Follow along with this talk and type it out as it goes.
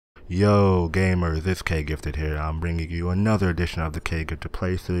Yo gamers, it's K Gifted here. I'm bringing you another edition of the K Gifted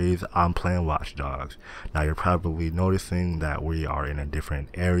Play Series. I'm playing Watch Dogs. Now you're probably noticing that we are in a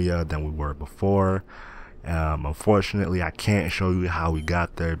different area than we were before. Unfortunately, I can't show you how we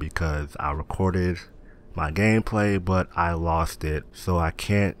got there because I recorded my gameplay, but I lost it. So I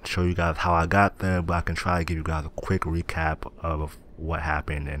can't show you guys how I got there, but I can try to give you guys a quick recap of what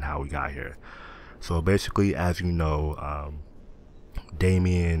happened and how we got here. So basically, as you know,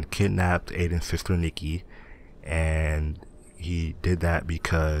 Damien kidnapped Aiden's sister Nikki, and he did that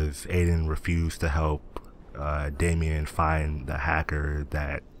because Aiden refused to help Damien find the hacker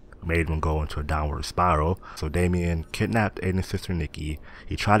that made him go into a downward spiral. So Damien kidnapped Aiden's sister Nikki.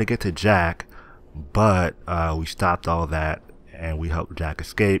 He tried to get to Jack, but we stopped all that and we helped Jack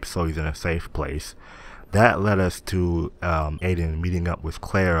escape, so he's in a safe place. That led us to Aiden meeting up with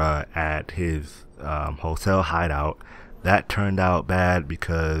Clara at his hotel hideout. That turned out bad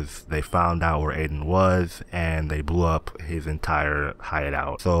because they found out where Aiden was and they blew up his entire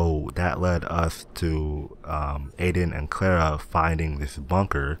hideout. So that led us to Aiden and Clara finding this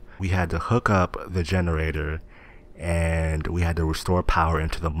bunker. We had to hook up the generator and we had to restore power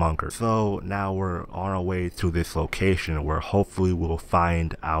into the bunker. So now we're on our way to this location where hopefully we'll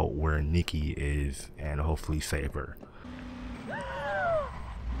find out where Nikki is and hopefully save her.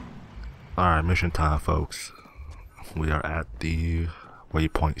 Alright, mission time, folks. We are at the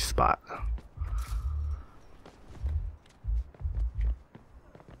waypoint spot.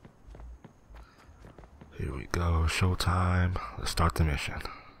 Here we go, showtime. Let's start the mission.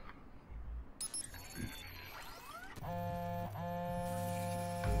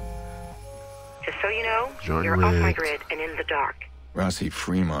 Just so you know, Jordan you're off my Riggs. grid and in the dark. Rossi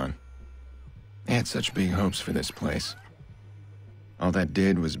Fremont. They had such big hopes for this place. All that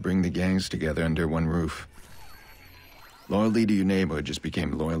did was bring the gangs together under one roof. Loyalty to your neighborhood just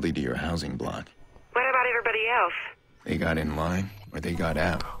became loyalty to your housing block. What about everybody else? They got in line, or they got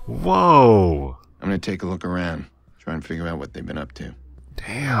out. Whoa! I'm gonna take a look around, try and figure out what they've been up to.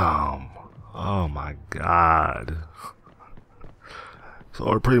 Damn. Oh my god. So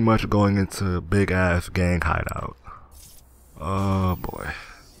we're pretty much going into a big ass gang hideout. Oh boy.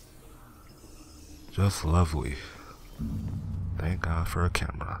 Just lovely. Thank God for a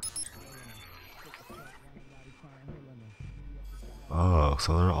camera. Oh,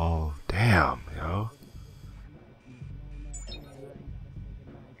 so they're all... Damn, yo.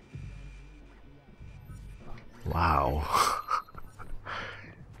 Wow.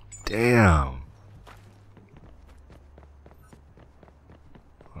 Damn.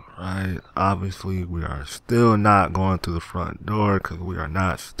 Alright, obviously we are still not going through the front door because we are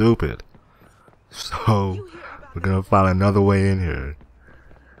not stupid. So, we're gonna find another way in here.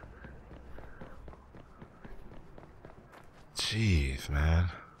 Jeez, man.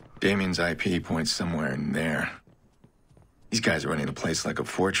 Damien's IP points somewhere in there. These guys are running the place like a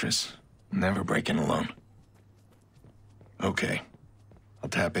fortress. Never breaking alone. Okay. I'll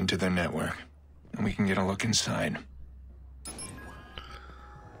tap into their network, and we can get a look inside.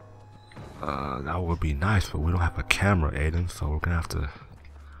 That would be nice, but we don't have a camera, Aiden, so we're gonna have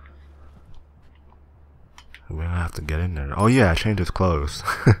to get in there. Oh yeah, I changed his clothes.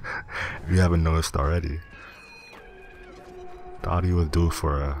 If you haven't noticed already. Thought he was due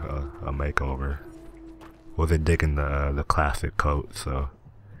for a makeover. Wasn't digging the classic coat, so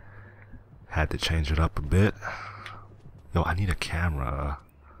had to change it up a bit. Yo, I need a camera.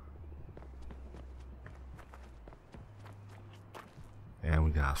 And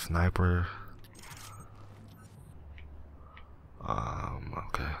we got a sniper.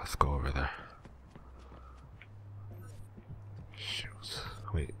 Okay, let's go over there. Shoot.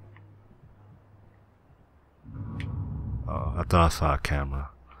 Wait. Oh, I thought I saw a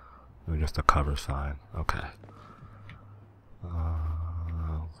camera. It was just a cover sign. Okay.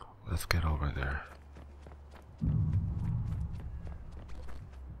 Let's get over there.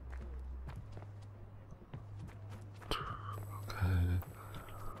 Okay.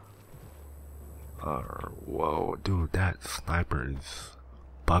 Whoa, dude, that sniper is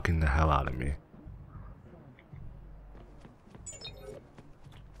bugging the hell out of me.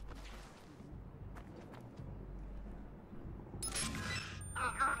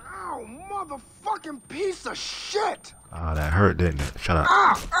 Motherfucking piece of shit! Ah, that hurt, didn't it? Shut up.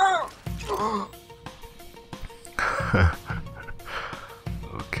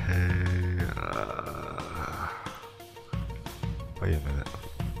 Okay. Wait a minute.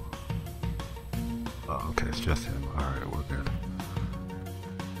 Oh, okay, it's just him. Alright, we're good.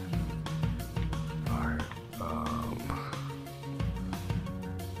 Alright,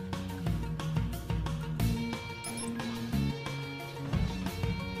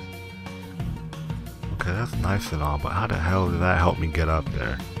 Okay, that's nice and all, but how the hell did that help me get up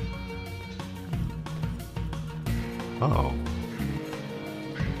there? Oh.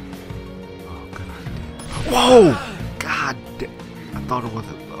 Oh, good idea. Whoa! God damn. I thought it was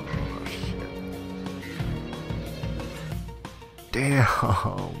a... Oh, shit. Damn.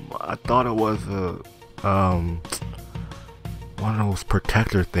 I thought it was a... one of those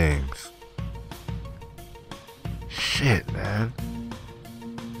protector things. Shit, man.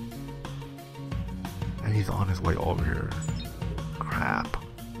 And he's on his way over here. Crap.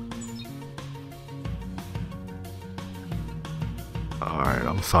 Alright,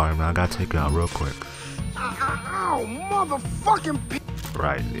 I'm sorry, man. I gotta take it out real quick. Ow, motherfucking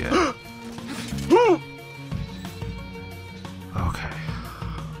Right, yeah. Okay.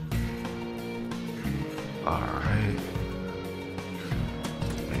 Alright.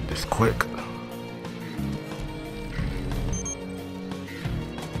 Make this quick.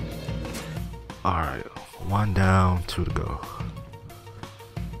 Alright, 1 down, 2 to go.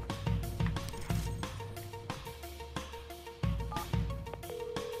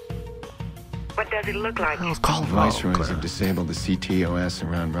 What does it look like? Hell's called Viceroys have disabled the CTOS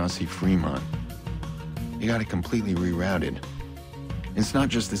around Rossi Fremont. You got it completely rerouted. It's not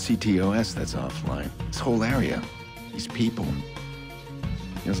just the CTOS that's offline. This whole area. These people.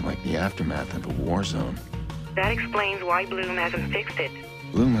 Feels like the aftermath of a war zone. That explains why Bloom hasn't fixed it.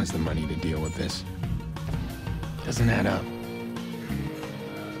 Bloom has the money to deal with this. Doesn't add up.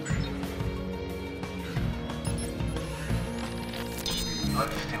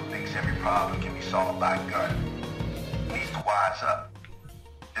 Blood still thinks every problem can be solved by a gun. He needs to wise up.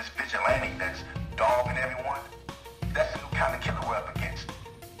 This vigilante that's dogging everyone, that's the new kind of killer we're up against.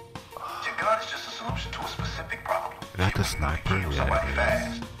 Your gun is just a solution to a specific problem. Got the sniper, Kill somebody yeah.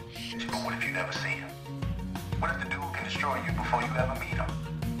 fast. But what if you never see him? What if the dude can destroy you before you ever meet him?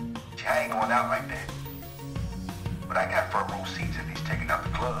 See, I ain't going out like that. But I got front row seats if he's taking out the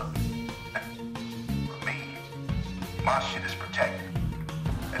club. For me, my shit is protected.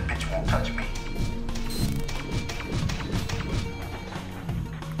 That bitch won't touch me.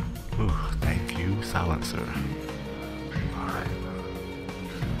 Ooh, thank you, silencer. Alright.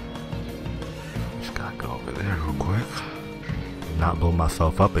 Just gotta go over there real quick. Not blow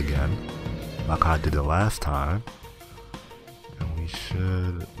myself up again, like I did the last time. And we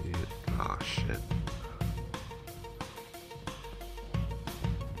should... Oh, shit.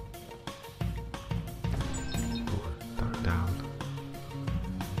 Ooh, duck down.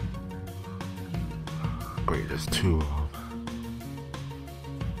 Great, there's 2 of them.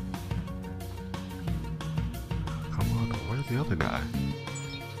 Come on, where's the other guy?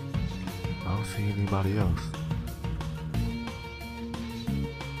 I don't see anybody else.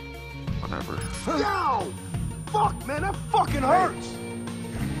 Whatever. Yo! Fuck, man, that fucking hurts!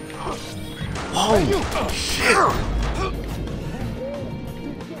 Whoa! Shit!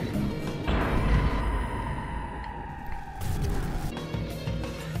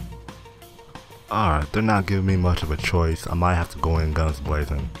 Alright, they're not giving me much of a choice. I might have to go in guns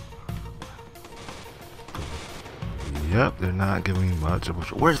blazing. Yep, they're not giving me much of a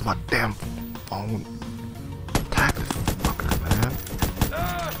choice. Where's my damn phone? Attack this fucker, man.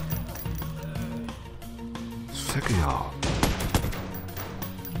 Sick of y'all.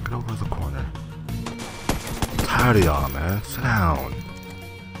 Get over the corner. I'm tired of y'all, man. Sit down.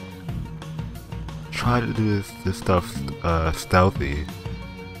 Try to do this stuff stealthy,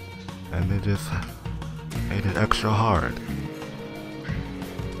 and they just made it extra hard.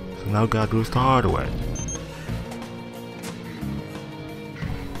 So now we gotta do this the hard way.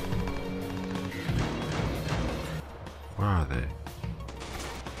 Where are they?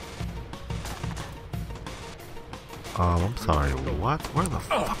 I'm sorry, what? Where the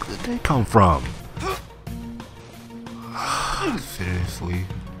fuck did they come from? Seriously?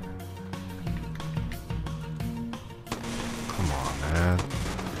 Come on, man.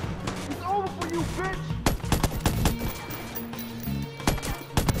 It's over for you, bitch!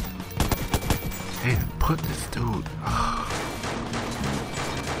 Hey, put this dude.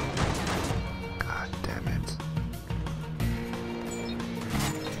 God damn it.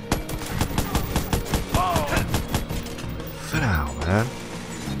 Sit down, man.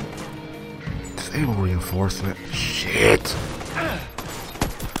 Disable reinforcement. Shit.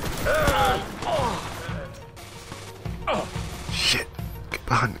 Shit. Get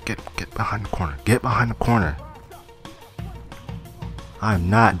behind the corner. Get behind the corner. I'm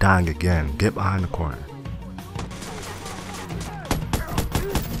not dying again. Get behind the corner.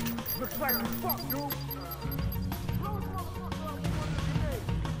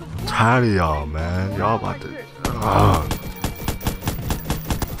 I'm tired of y'all, man. Y'all about to.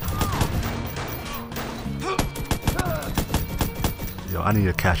 Yo, I need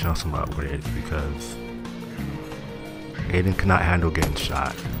to catch on some upgrades because Aiden cannot handle getting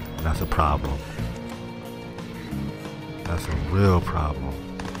shot. And that's a problem. That's a real problem.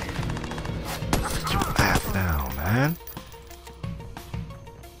 Sit your ass down, man.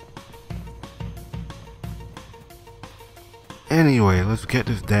 Anyway, let's get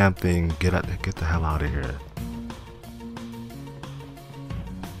this damn thing. Get the hell out of here.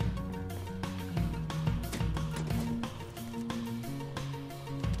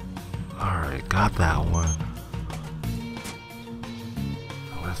 Alright, got that one.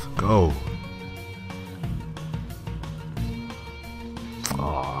 Let's go.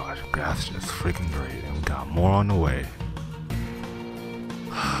 Oh, that's just freaking great. And we got more on the way.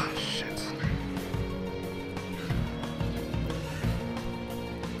 Shit.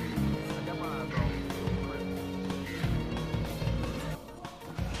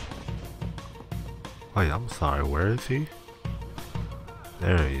 Wait, I'm sorry, where is he?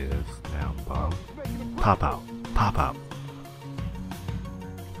 There he is. Damn bum. Pop out. Pop out.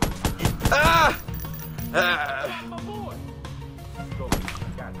 Ah!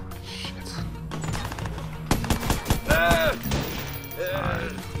 Shit.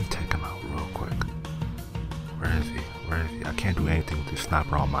 Alright, let me take him out real quick. Where is he? Where is he? I can't do anything with this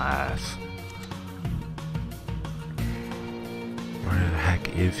sniper on my ass. Where the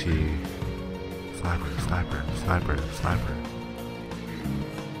heck is he? Sniper, sniper, sniper, sniper.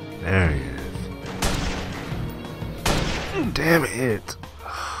 There he is. Damn it!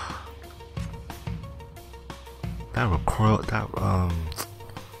 That recoil,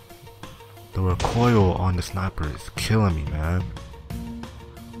 the recoil on the sniper is killing me, man.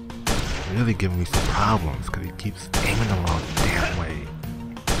 Really giving me some problems because he keeps aiming the wrong damn way.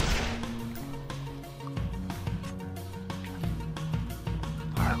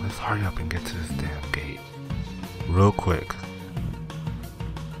 Alright, let's hurry up and get to this damn gate. Real quick.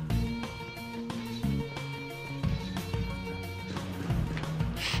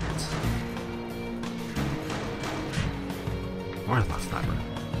 Shit. Where's my sniper?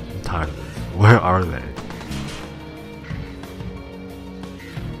 I'm tired of this. Where are they?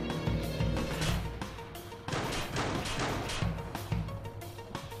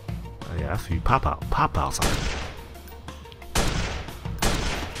 Oh yeah, I see you. Pop out something.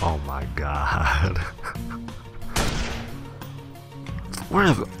 Oh my god. Where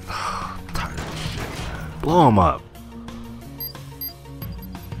is it? I'm tired of this shit, man. Blow him up.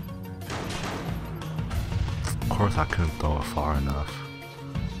 Of course I couldn't throw it far enough.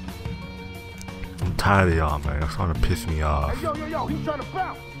 I'm tired of y'all, man. It's starting to piss me off. Hey, yo, he's trying to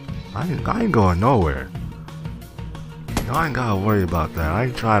bounce. I ain't going nowhere. Y'all ain't gotta worry about that. I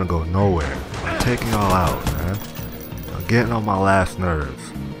ain't trying to go nowhere. I'm taking y'all out, man. I'm getting on my last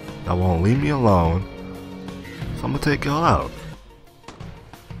nerves. Y'all won't leave me alone, so I'm gonna take y'all out.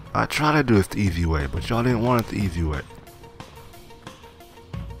 I tried to do this the easy way, but y'all didn't want it the easy way.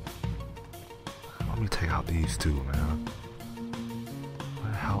 Let me take out these two, man.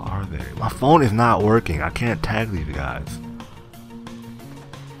 Where the hell are they? My phone is not working. I can't tag these guys.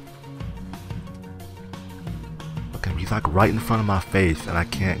 Look at him. He's like right in front of my face, and I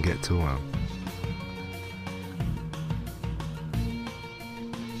can't get to him.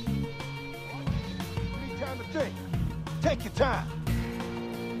 Take your time.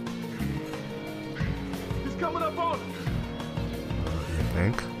 He's coming up on us. You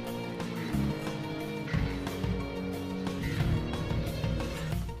think?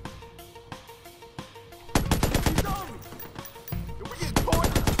 He's on me. We're getting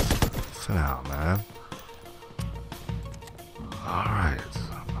pointed. Sit down, man. Alright.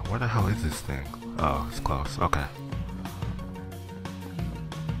 Where the hell is this thing? Oh, it's close. Okay.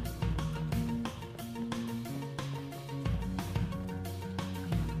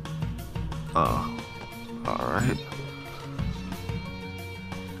 Oh, alright.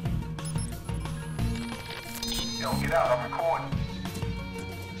 Yo, get out, I'm recording.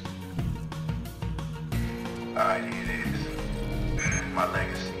 Alright, here it is. My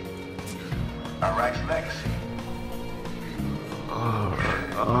legacy. Iraq's legacy. Oh.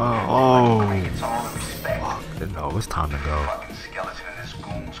 It's all the respect. Fuck. No, it's time to go. Fucking skeleton in this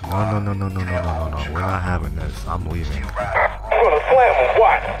goon squad. No. We're not having this. I'm leaving. I'm gonna slam him.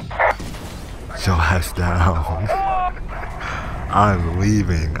 What? Your ass down. I'm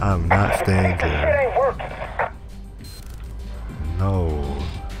leaving. I'm not staying It here. ain't working. No.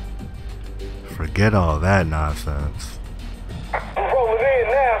 Forget all that nonsense. I'm rolling in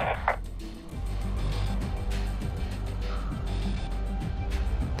now.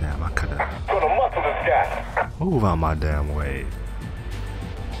 Damn, I could've. Gonna muscle this guy. Move out my damn way.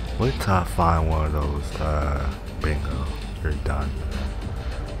 Wait till I find one of those, bingo. You're done.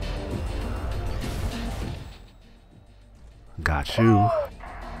 Got you.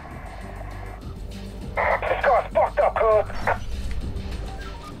 This car's fucked up, cuz.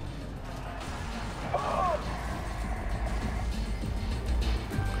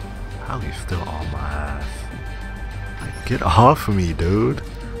 How he's still on my ass? Like, get off of me, dude.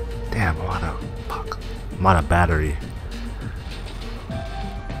 Damn, I'm out of battery.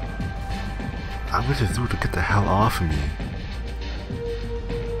 I wish this dude to get the hell off of me.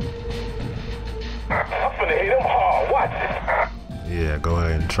 I'm finna hit him hard. Watch it. Yeah, go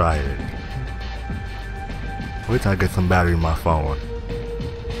ahead and try it. Wait till I get some battery in my phone.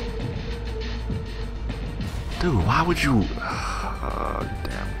 Dude, why would you...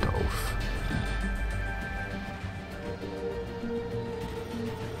 damn doof.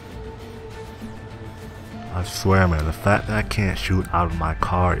 I swear, man, the fact that I can't shoot out of my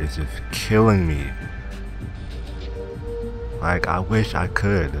car is just killing me. Like, I wish I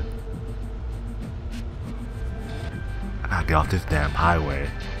could. I gotta get off this damn highway.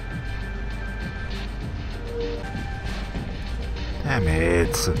 Damn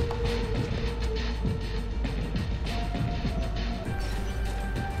it.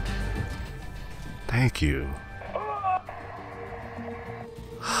 Thank you.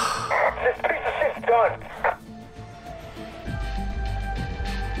 This piece of shit's done.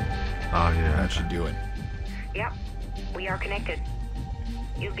 Oh yeah. That should do it. Yep, we are connected.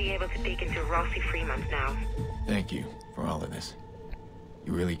 You'll be able to peek into Rossi Fremont now. Thank you for all of this.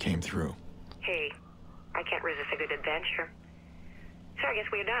 You really came through. Hey, I can't resist a good adventure. So I guess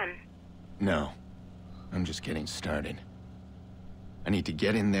we're done. No, I'm just getting started. I need to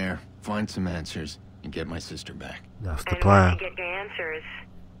get in there, find some answers, and get my sister back. That's the And plan. once you get your answers,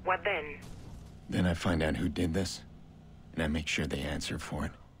 what then? Then I find out who did this, and I make sure they answer for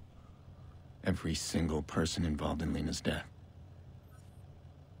it. Every single person involved in Lena's death.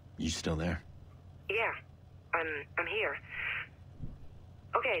 You still there? Yeah, I'm here.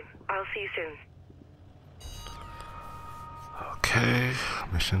 Okay, I'll see you soon. Okay,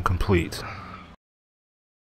 mission complete.